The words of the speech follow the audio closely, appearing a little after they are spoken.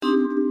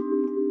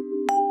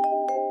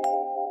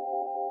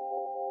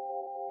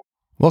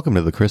Welcome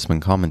to the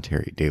Chrisman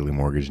Commentary Daily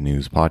Mortgage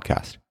News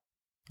Podcast.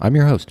 I'm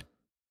your host,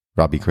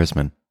 Robbie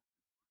Chrisman.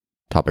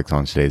 Topics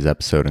on today's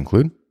episode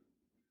include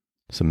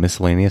some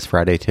miscellaneous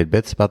Friday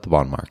tidbits about the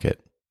bond market.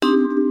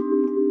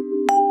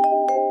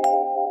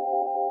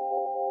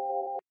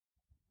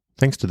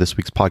 Thanks to this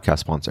week's podcast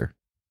sponsor,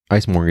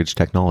 ICE Mortgage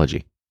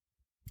Technology.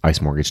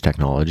 ICE Mortgage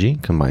Technology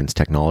combines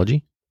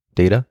technology,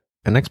 data,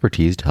 and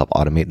expertise to help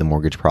automate the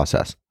mortgage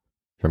process,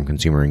 from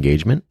consumer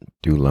engagement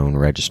through loan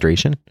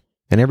registration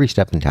and every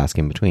step and task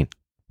in between.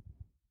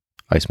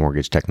 ICE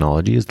Mortgage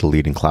Technology is the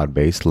leading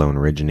cloud-based loan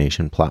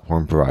origination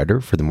platform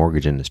provider for the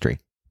mortgage industry,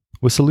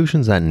 with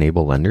solutions that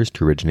enable lenders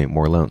to originate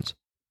more loans,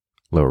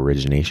 lower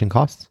origination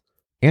costs,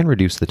 and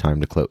reduce the time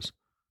to close,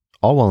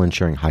 all while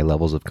ensuring high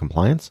levels of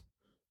compliance,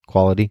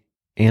 quality,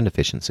 and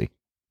efficiency.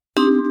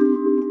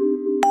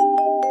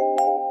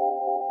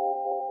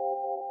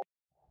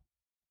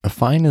 A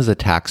fine is a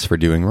tax for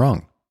doing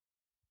wrong.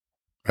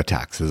 A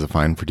tax is a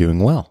fine for doing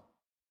well.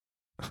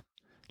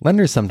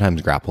 Lenders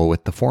sometimes grapple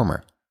with the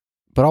former,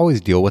 but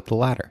always deal with the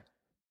latter.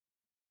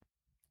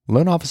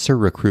 Loan officer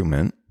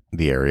recruitment,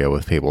 the area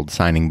with fabled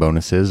signing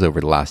bonuses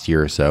over the last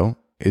year or so,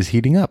 is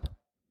heating up.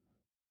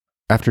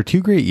 After 2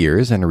 great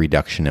years and a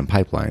reduction in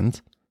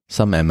pipelines,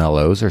 some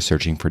MLOs are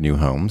searching for new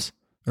homes,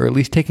 or at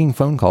least taking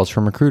phone calls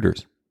from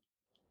recruiters,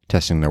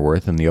 testing their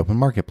worth in the open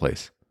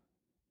marketplace.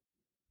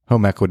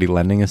 Home equity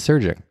lending is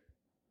surging.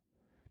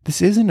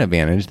 This is an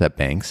advantage that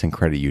banks and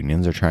credit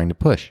unions are trying to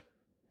push.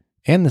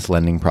 And this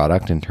lending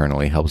product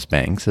internally helps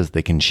banks as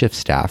they can shift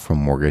staff from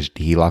mortgage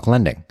to HELOC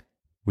lending,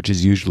 which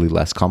is usually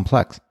less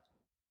complex.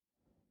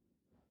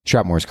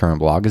 Strathmore's current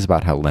blog is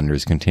about how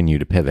lenders continue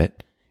to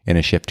pivot in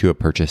a shift to a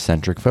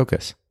purchase-centric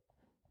focus.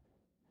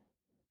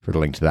 For the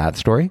link to that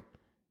story,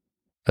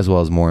 as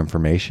well as more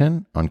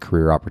information on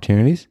career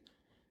opportunities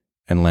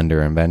and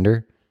lender and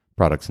vendor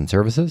products and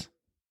services,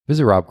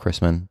 visit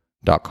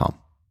robchrisman.com.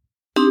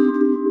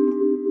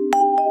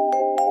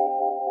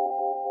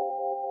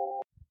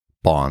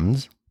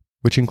 Bonds,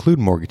 which include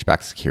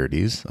mortgage-backed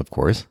securities, of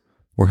course,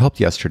 were helped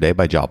yesterday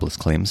by jobless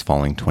claims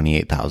falling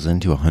 28,000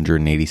 to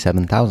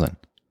 187,000,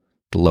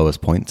 the lowest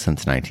point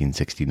since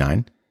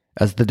 1969,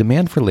 as the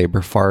demand for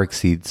labor far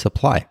exceeds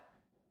supply.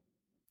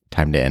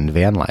 Time to end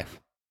van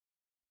life.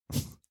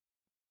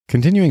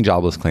 Continuing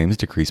jobless claims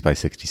decreased by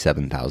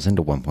 67,000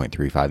 to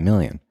 1.35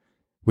 million,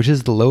 which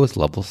is the lowest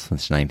level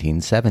since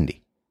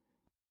 1970.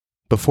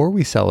 Before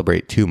we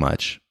celebrate too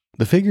much,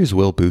 the figures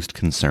will boost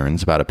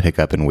concerns about a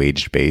pickup in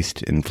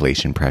wage-based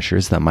inflation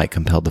pressures that might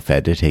compel the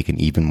Fed to take an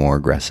even more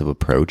aggressive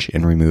approach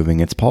in removing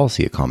its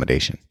policy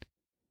accommodation.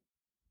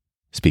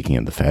 Speaking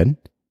of the Fed,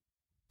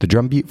 the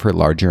drumbeat for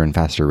larger and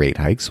faster rate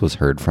hikes was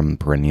heard from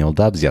perennial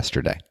doves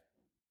yesterday,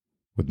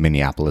 with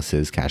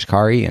Minneapolis's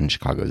Kashkari and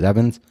Chicago's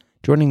Evans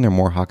joining their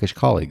more hawkish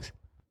colleagues.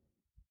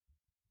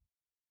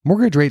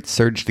 Mortgage rates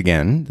surged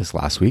again this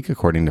last week,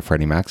 according to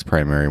Freddie Mac's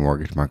primary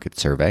mortgage market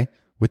survey,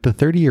 with the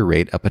 30-year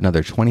rate up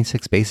another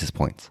 26 basis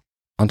points,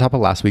 on top of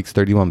last week's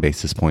 31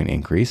 basis point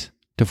increase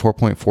to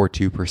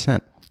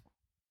 4.42%.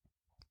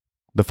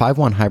 The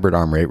 5/1 hybrid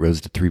ARM rate rose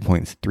to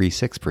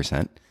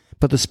 3.36%,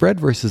 but the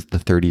spread versus the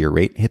 30-year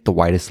rate hit the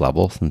widest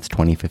level since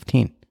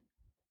 2015.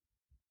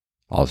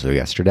 Also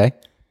yesterday,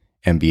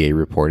 MBA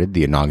reported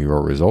the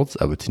inaugural results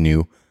of its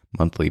new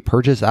monthly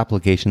Purchase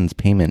Applications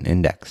Payment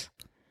Index,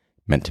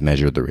 meant to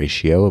measure the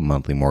ratio of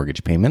monthly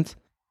mortgage payments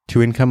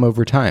to income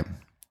over time,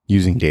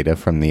 using data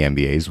from the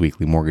MBA's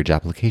weekly mortgage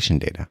application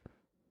data.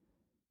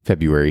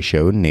 February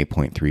showed an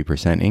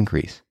 8.3%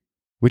 increase,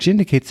 which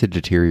indicates a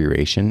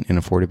deterioration in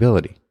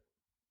affordability.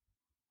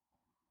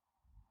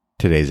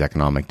 Today's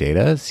economic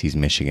data sees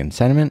Michigan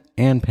sentiment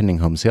and pending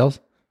home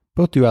sales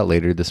both due out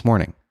later this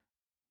morning.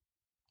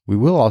 We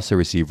will also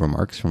receive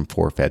remarks from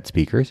 4 Fed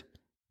speakers: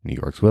 New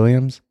York's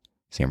Williams,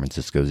 San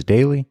Francisco's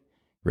Daly,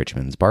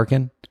 Richmond's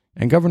Barkin,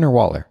 and Governor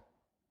Waller.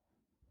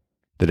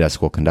 The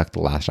desk will conduct the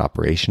last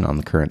operation on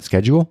the current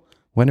schedule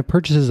when it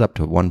purchases up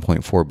to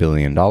 $1.4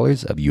 billion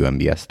of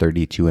UMBS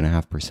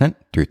 32.5%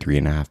 through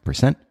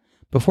 3.5%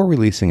 before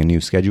releasing a new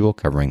schedule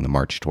covering the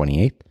March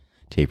 28th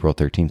to April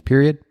 13th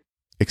period,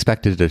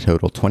 expected to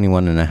total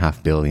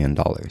 $21.5 billion.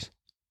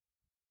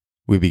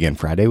 We begin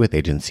Friday with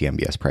agency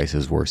MBS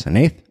prices worse an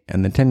eighth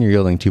and the 10-year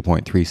yielding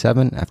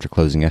 2.37 after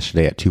closing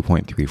yesterday at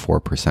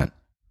 2.34%.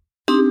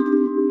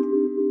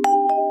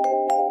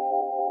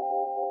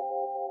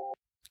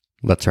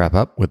 Let's wrap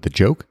up with the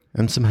joke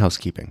and some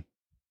housekeeping.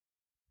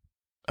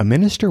 A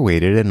minister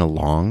waited in a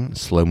long,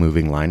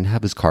 slow-moving line to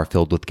have his car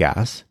filled with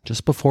gas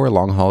just before a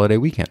long holiday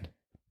weekend.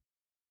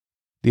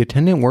 The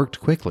attendant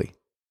worked quickly,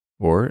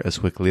 or as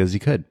quickly as he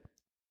could,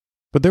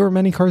 but there were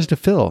many cars to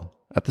fill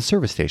at the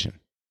service station.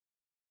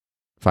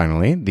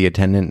 Finally, the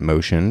attendant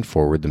motioned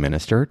forward the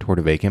minister toward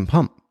a vacant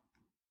pump.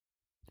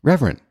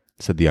 "Reverend,"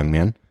 said the young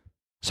man,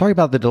 "sorry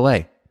about the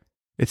delay.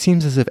 It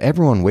seems as if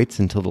everyone waits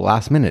until the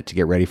last minute to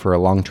get ready for a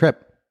long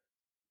trip."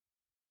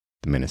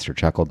 The minister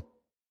chuckled.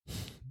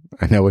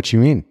 "I know what you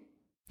mean.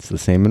 It's the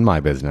same in my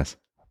business."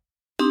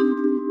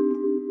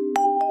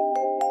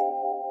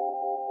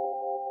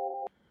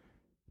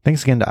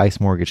 Thanks again to ICE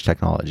Mortgage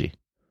Technology.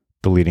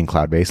 the leading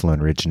cloud-based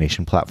loan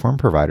origination platform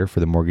provider for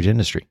the mortgage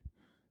industry,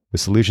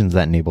 with solutions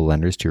that enable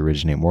lenders to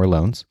originate more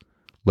loans,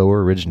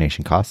 lower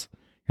origination costs,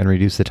 and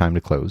reduce the time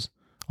to close,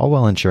 all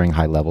while ensuring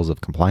high levels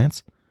of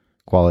compliance,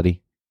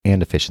 quality,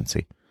 and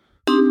efficiency.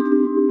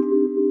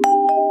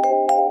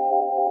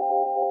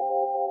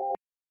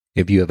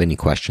 If you have any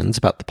questions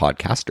about the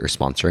podcast or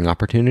sponsoring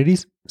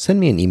opportunities, send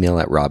me an email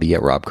at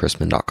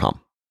robbie@robchrisman.com.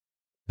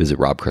 Visit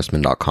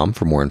robchrisman.com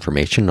for more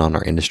information on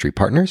our industry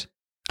partners,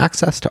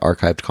 access to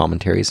archived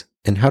commentaries,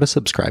 and how to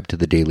subscribe to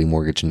the daily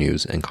mortgage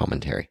news and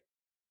commentary.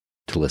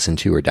 To listen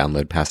to or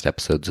download past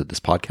episodes of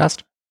this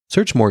podcast,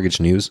 search Mortgage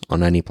News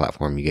on any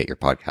platform you get your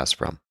podcasts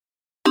from.